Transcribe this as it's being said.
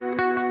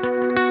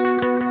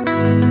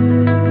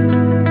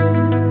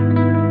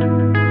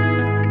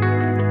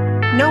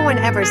No one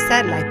ever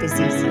said life is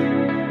easy,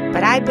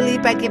 but I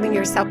believe by giving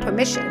yourself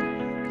permission,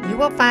 you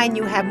will find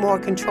you have more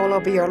control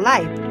over your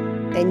life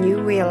than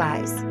you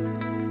realize.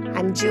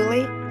 I'm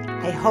Julie.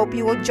 I hope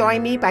you will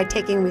join me by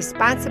taking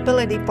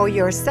responsibility for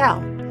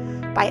yourself,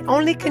 by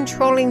only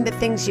controlling the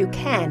things you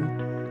can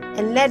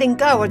and letting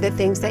go of the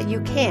things that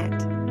you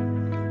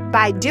can't.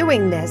 By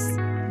doing this,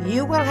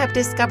 you will have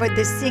discovered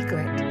the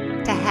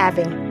secret to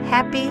having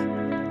happy,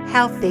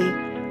 healthy,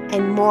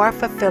 and more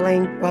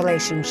fulfilling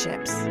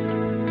relationships.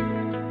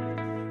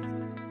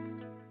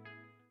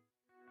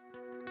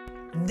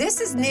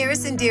 This is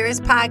Nearest and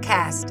Dearest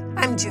Podcast.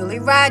 I'm Julie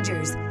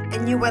Rogers,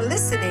 and you are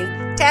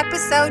listening to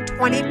episode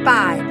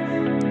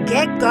 25,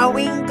 Get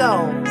Going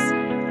Goals.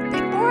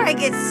 Before I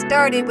get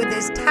started with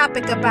this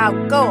topic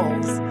about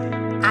goals,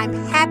 I'm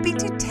happy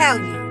to tell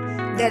you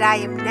that I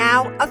am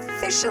now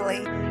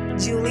officially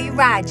Julie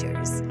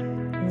Rogers.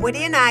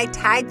 Woody and I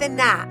tied the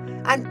knot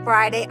on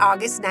Friday,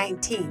 August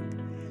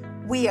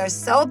 19th. We are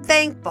so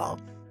thankful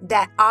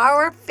that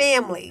our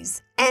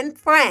families and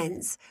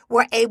friends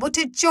were able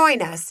to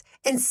join us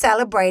in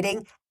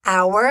celebrating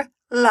our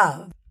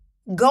love.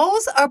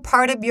 Goals are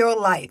part of your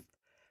life.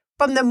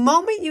 From the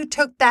moment you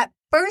took that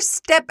first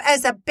step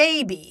as a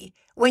baby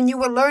when you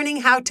were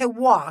learning how to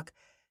walk,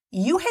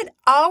 you had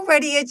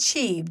already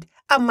achieved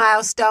a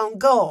milestone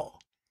goal.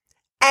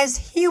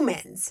 As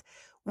humans,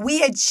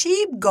 we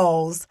achieve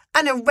goals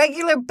on a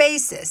regular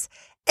basis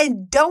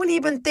and don't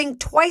even think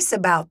twice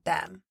about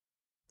them.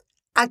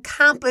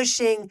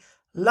 Accomplishing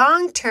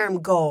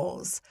long-term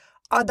goals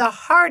are the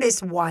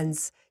hardest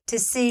ones to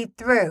see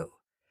through.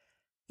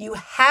 You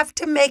have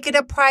to make it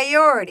a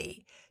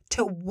priority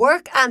to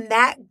work on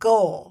that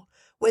goal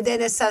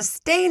within a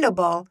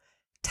sustainable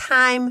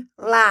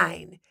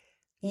timeline.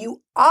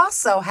 You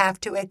also have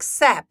to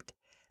accept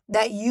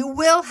that you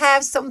will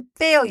have some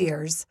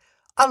failures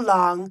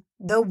along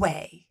the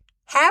way.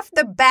 Half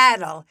the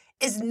battle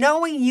is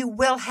knowing you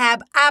will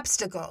have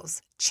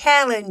obstacles,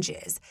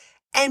 challenges,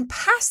 and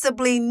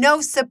possibly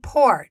no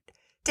support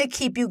to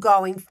keep you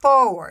going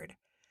forward.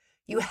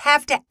 You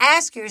have to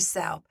ask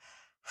yourself,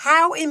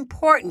 how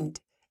important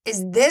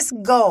is this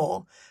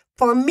goal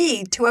for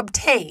me to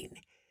obtain?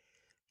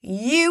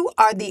 You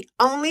are the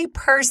only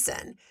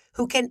person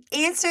who can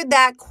answer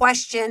that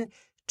question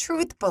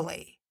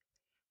truthfully.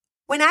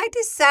 When I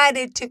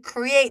decided to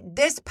create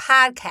this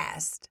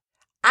podcast,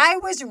 I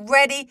was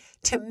ready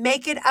to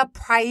make it a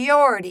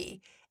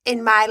priority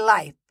in my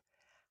life.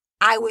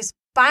 I was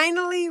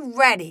finally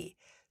ready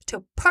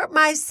to put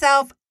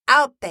myself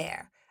out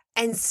there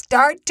and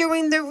start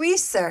doing the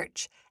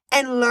research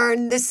and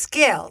learn the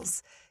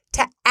skills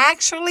to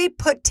actually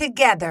put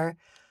together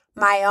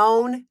my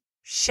own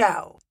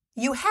show.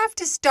 You have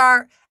to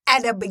start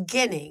at a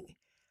beginning.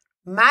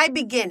 My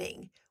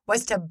beginning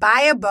was to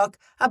buy a book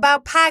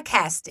about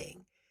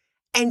podcasting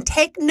and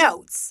take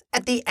notes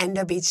at the end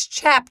of each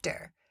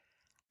chapter.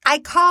 I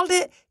called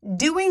it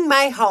Doing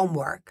My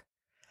Homework.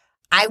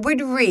 I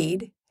would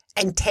read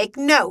and take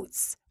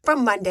notes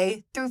from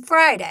Monday through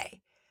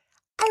Friday.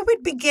 I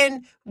would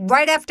begin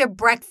right after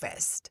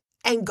breakfast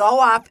and go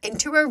off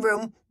into a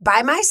room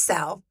by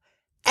myself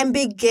and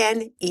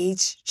begin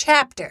each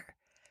chapter.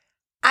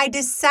 I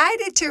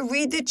decided to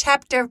read the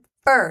chapter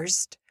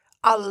first,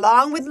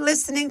 along with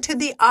listening to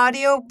the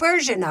audio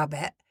version of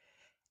it,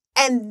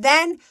 and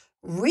then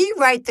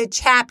rewrite the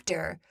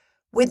chapter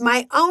with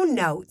my own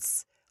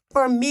notes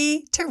for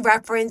me to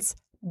reference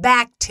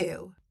back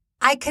to.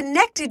 I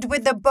connected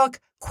with the book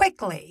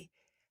quickly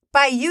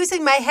by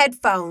using my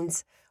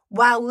headphones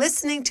while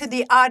listening to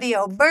the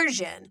audio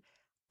version.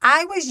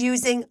 I was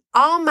using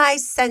all my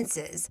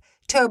senses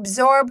to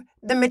absorb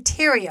the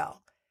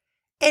material.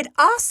 It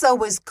also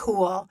was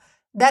cool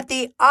that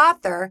the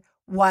author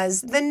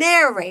was the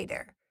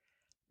narrator.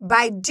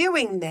 By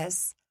doing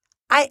this,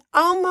 I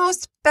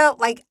almost felt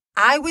like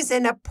I was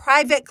in a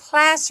private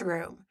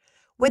classroom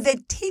with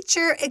a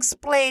teacher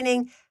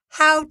explaining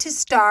how to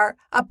start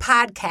a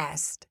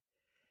podcast.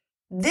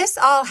 This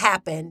all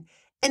happened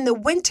in the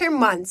winter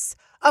months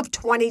of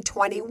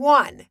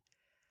 2021.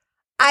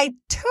 I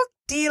took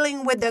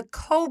dealing with the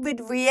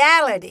COVID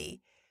reality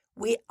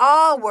we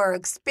all were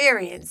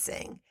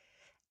experiencing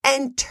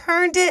and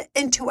turned it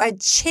into a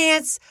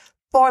chance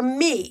for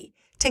me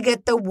to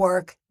get the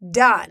work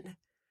done.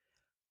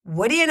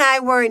 Woody and I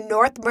were in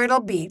North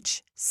Myrtle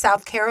Beach,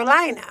 South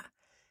Carolina,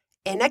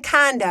 in a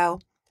condo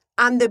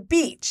on the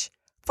beach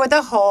for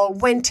the whole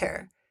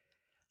winter.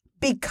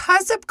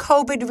 Because of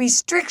COVID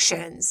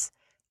restrictions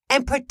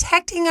and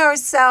protecting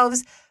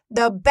ourselves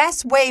the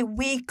best way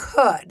we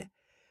could,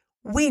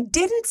 we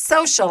didn't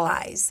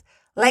socialize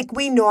like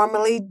we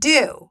normally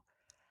do.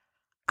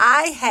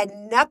 I had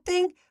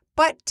nothing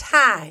but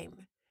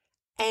time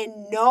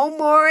and no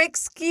more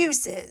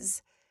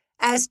excuses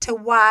as to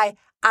why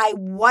I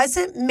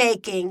wasn't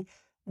making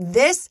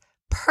this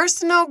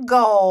personal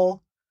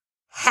goal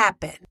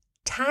happen.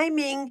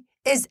 Timing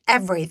is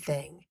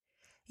everything.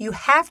 You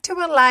have to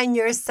align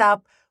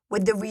yourself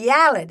with the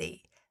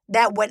reality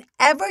that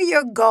whatever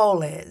your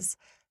goal is,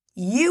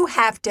 You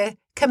have to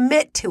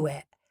commit to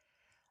it.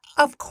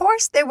 Of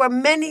course, there were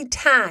many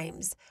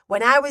times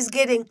when I was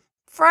getting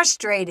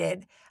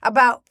frustrated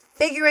about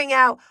figuring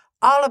out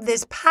all of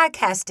this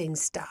podcasting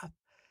stuff,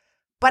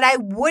 but I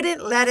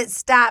wouldn't let it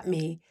stop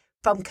me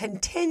from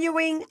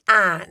continuing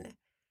on.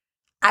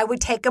 I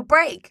would take a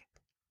break.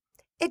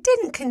 It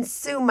didn't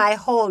consume my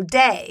whole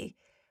day,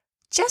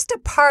 just a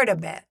part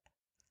of it.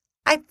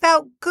 I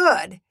felt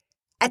good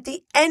at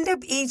the end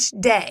of each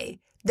day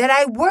that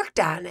I worked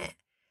on it,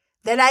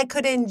 that I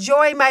could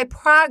enjoy my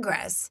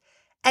progress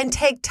and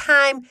take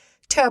time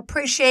to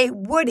appreciate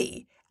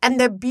Woody and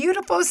the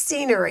beautiful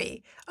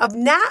scenery of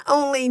not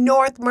only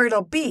North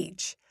Myrtle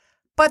Beach,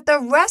 but the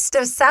rest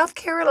of South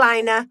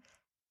Carolina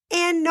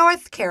and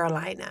North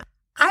Carolina.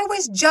 I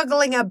was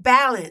juggling a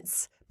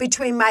balance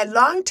between my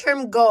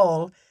long-term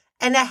goal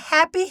and a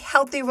happy,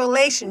 healthy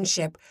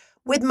relationship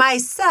with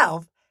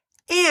myself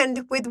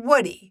and with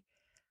Woody.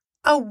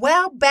 A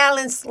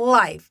well-balanced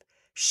life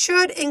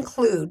should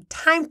include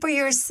time for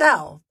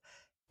yourself,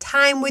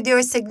 time with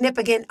your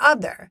significant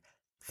other,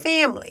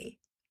 family,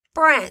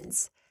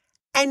 friends,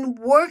 and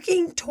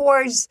working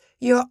towards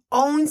your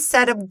own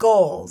set of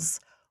goals,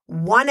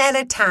 one at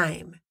a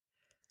time.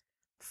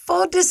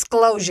 Full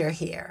disclosure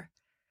here,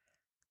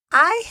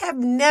 I have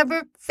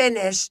never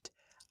finished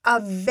a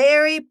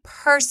very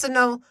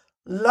personal,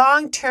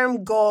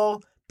 long-term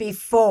goal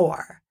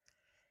before.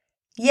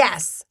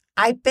 Yes,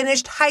 I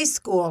finished high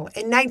school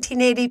in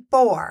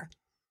 1984.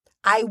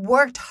 I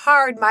worked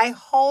hard my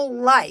whole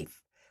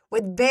life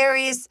with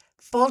various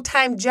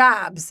full-time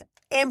jobs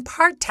and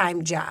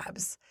part-time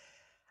jobs.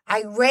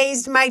 I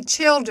raised my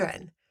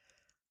children.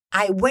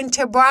 I went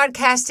to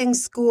broadcasting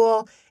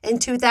school in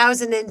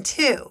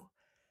 2002.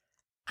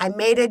 I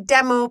made a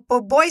demo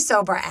for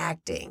voiceover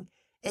acting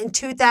in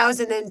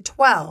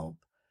 2012.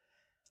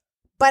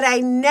 But I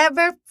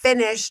never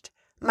finished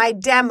my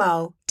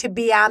demo to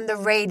be on the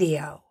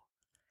radio.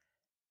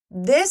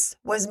 This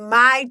was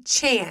my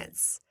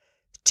chance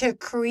to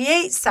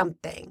create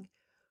something,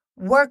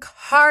 work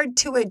hard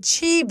to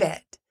achieve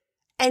it,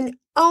 and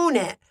own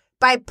it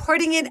by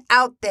putting it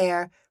out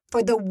there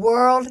for the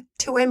world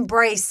to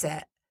embrace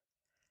it.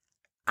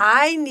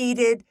 I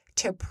needed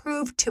to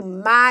prove to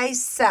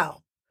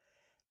myself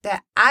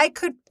that I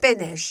could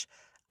finish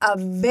a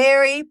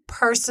very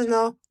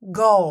personal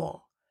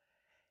goal,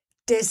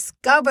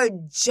 discover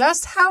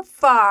just how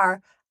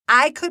far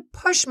I could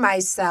push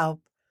myself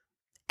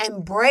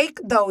and break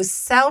those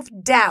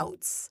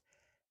self-doubts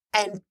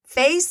and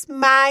face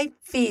my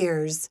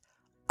fears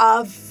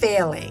of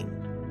failing.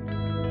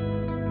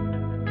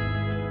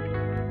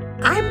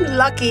 I'm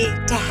lucky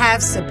to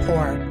have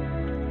support.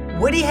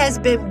 Woody has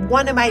been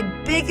one of my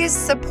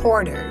biggest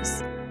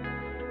supporters.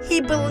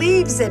 He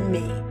believes in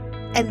me,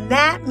 and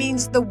that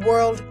means the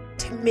world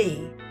to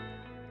me.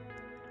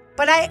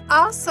 But I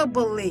also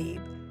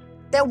believe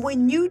that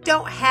when you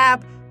don't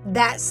have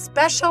that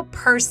special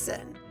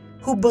person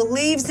who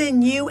believes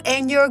in you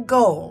and your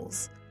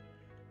goals,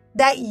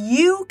 that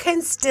you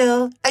can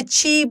still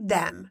achieve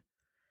them.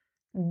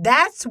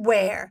 That's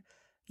where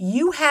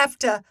you have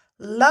to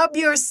love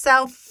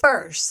yourself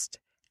first,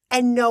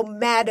 and no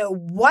matter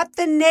what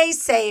the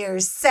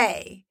naysayers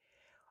say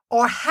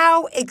or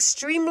how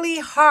extremely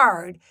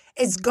hard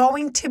it's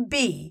going to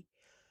be,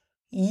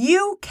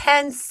 you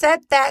can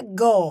set that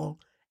goal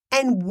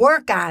and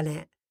work on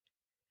it.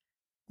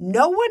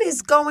 No one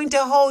is going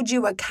to hold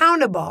you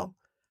accountable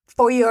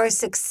for your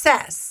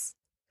success.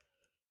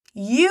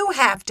 You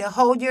have to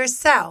hold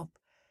yourself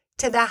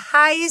to the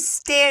highest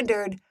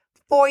standard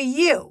for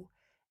you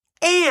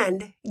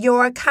and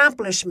your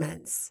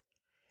accomplishments.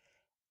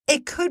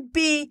 It could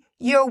be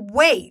your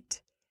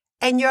weight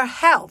and your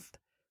health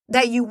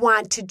that you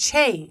want to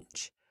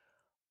change,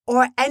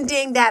 or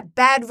ending that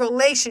bad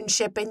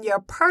relationship in your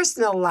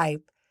personal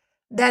life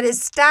that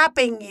is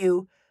stopping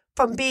you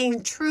from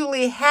being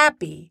truly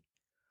happy,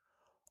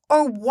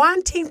 or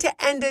wanting to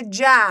end a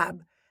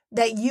job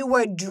that you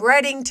were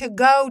dreading to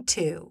go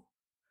to,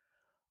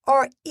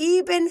 or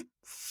even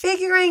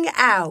figuring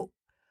out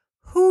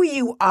who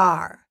you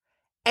are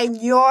and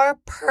your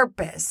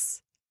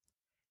purpose.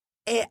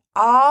 It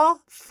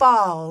all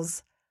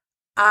falls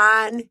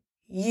on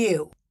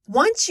you.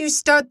 Once you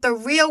start the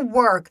real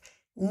work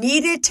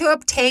needed to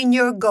obtain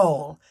your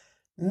goal,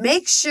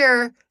 make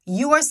sure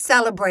you are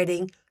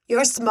celebrating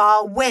your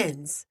small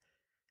wins.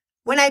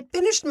 When I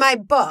finished my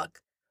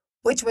book,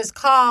 which was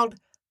called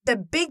The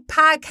Big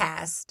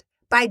Podcast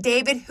by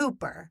David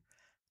Hooper,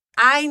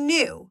 I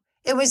knew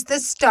it was the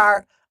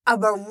start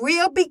of a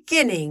real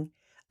beginning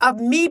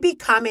of me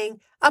becoming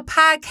a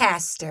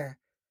podcaster.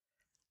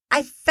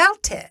 I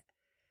felt it.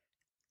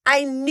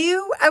 I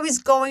knew I was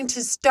going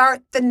to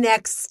start the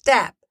next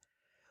step,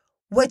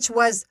 which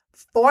was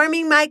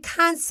forming my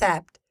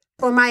concept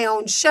for my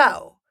own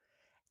show,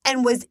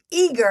 and was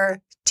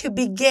eager to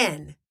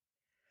begin.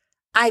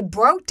 I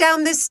broke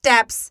down the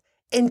steps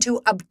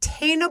into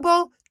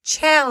obtainable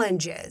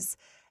challenges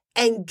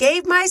and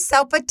gave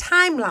myself a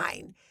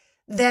timeline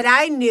that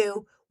I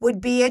knew would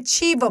be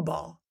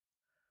achievable.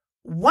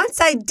 Once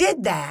I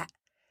did that,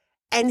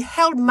 and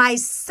held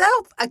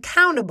myself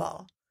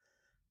accountable,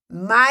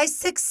 my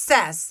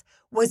success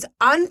was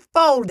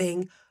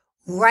unfolding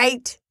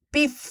right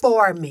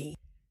before me.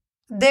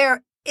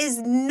 There is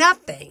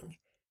nothing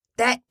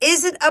that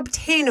isn't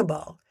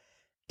obtainable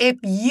if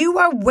you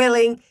are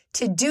willing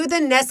to do the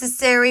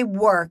necessary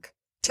work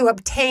to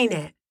obtain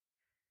it.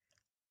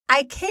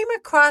 I came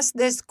across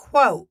this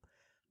quote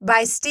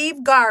by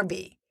Steve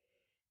Garvey.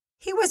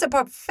 He was a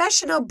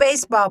professional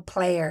baseball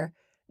player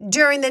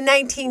during the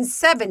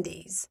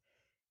 1970s.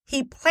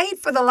 He played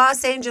for the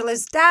Los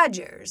Angeles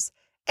Dodgers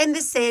and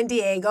the San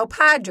Diego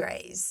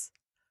Padres.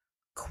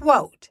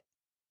 Quote,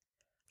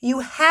 "You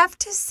have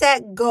to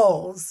set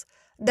goals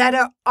that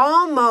are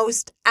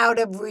almost out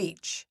of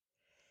reach.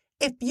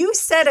 If you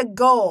set a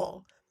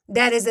goal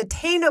that is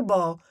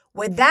attainable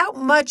without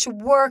much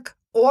work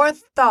or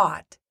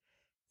thought,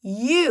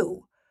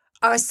 you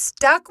are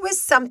stuck with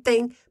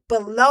something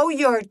below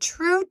your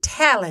true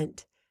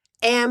talent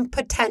and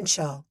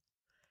potential."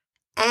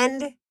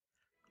 End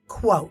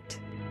quote.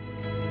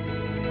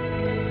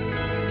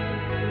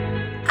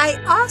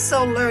 I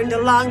also learned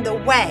along the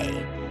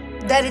way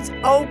that it's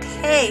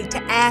okay to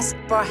ask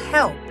for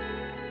help.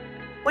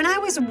 When I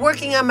was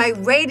working on my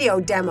radio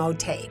demo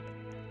tape,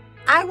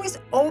 I was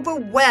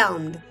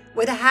overwhelmed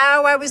with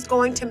how I was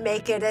going to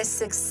make it a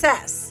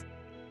success.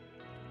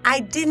 I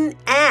didn't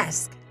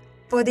ask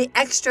for the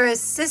extra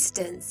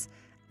assistance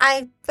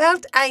I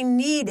felt I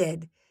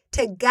needed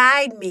to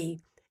guide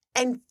me,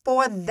 and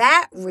for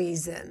that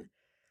reason,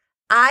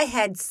 I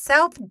had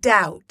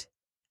self-doubt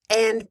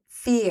and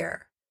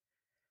fear.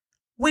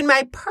 When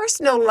my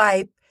personal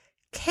life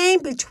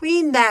came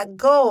between that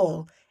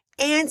goal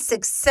and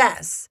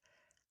success,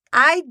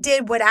 I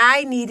did what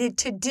I needed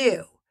to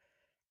do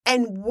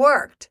and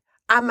worked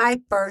on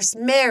my first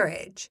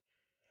marriage.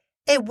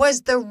 It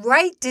was the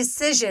right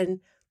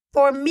decision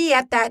for me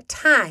at that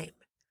time.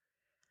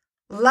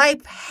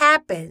 Life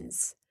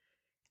happens,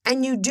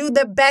 and you do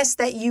the best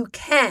that you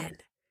can.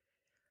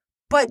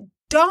 But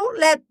don't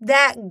let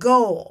that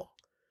goal,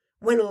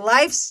 when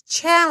life's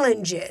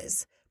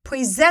challenges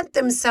present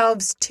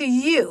themselves to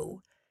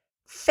you,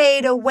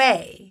 fade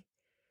away.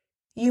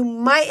 You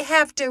might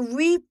have to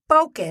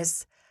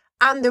refocus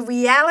on the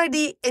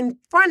reality in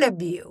front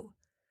of you,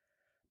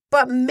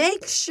 but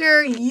make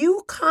sure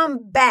you come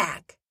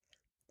back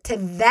to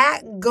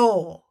that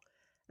goal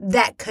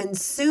that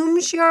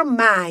consumes your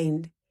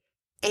mind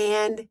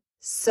and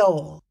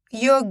soul.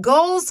 Your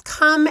goals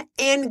come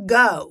and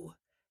go.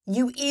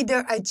 You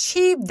either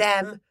achieve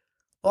them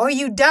or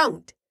you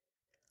don't.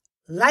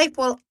 Life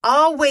will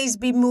always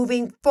be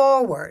moving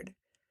forward.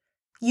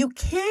 You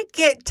can't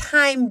get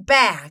time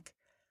back,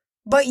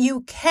 but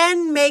you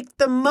can make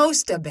the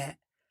most of it,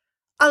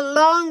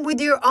 along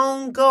with your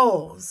own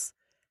goals,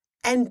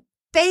 and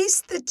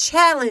face the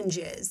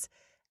challenges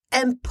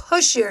and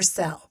push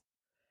yourself.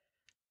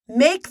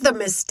 Make the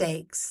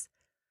mistakes.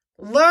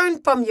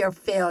 Learn from your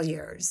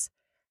failures.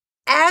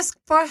 Ask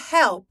for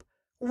help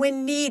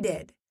when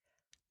needed.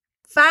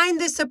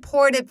 Find the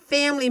supportive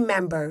family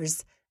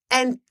members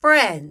and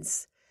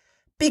friends,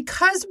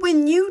 because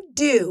when you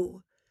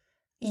do,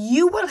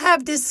 you will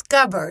have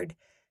discovered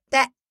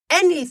that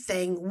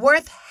anything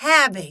worth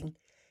having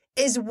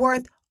is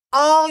worth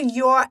all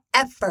your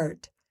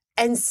effort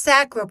and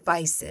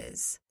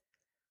sacrifices.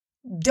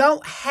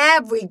 Don't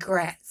have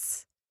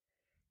regrets.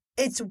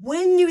 It's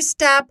when you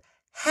stop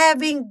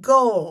having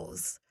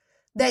goals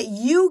that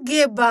you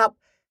give up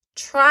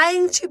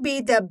trying to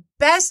be the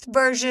best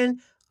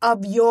version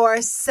of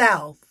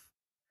yourself.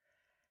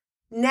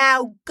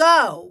 Now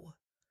go.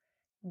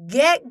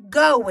 Get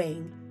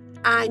going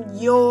on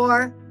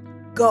your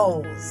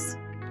goals.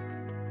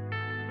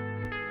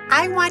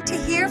 I want to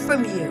hear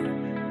from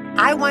you.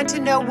 I want to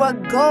know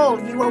what goal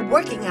you are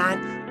working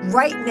on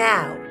right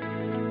now.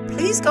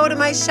 Please go to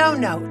my show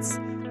notes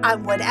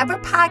on whatever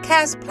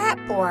podcast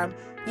platform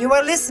you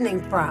are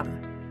listening from.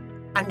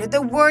 Under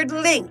the word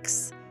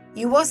links,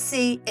 you will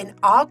see in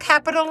all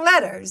capital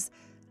letters,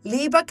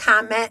 leave a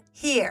comment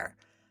here.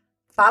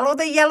 Follow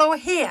the yellow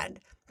hand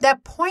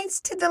that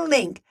points to the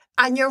link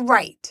on your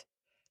right.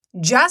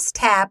 Just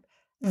tap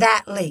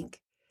that link.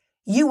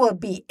 You will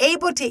be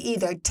able to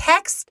either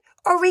text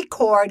or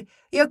record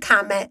your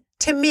comment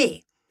to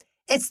me.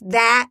 It's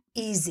that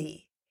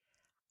easy.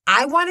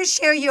 I want to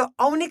share your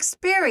own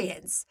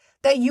experience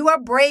that you are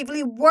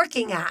bravely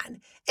working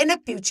on in a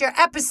future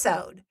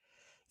episode.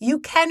 You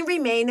can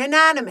remain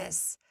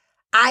anonymous.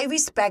 I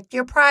respect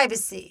your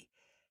privacy.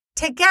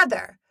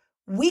 Together,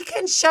 we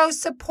can show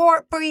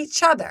support for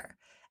each other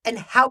and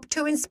help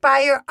to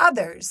inspire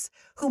others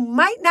who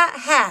might not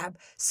have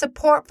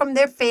support from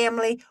their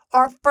family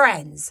or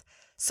friends.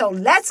 So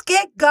let's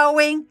get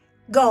going,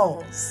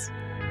 goals.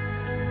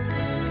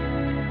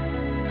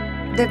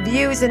 The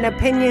views and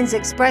opinions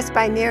expressed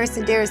by Nearest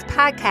and Dearest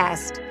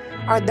podcast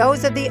are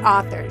those of the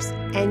authors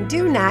and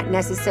do not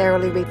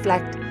necessarily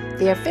reflect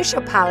the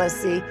official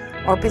policy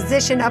or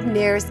position of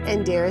Nearest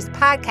and Dearest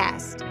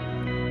podcast.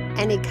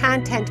 Any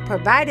content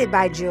provided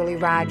by Julie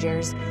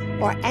Rogers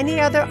or any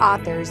other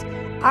authors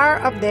are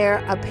of their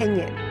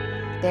opinion.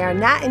 They are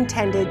not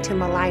intended to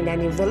malign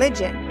any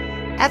religion,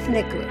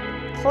 ethnic group,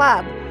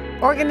 club,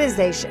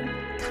 organization,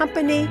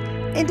 company,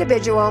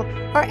 individual,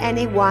 or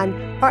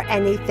anyone or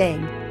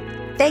anything.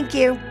 Thank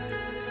you.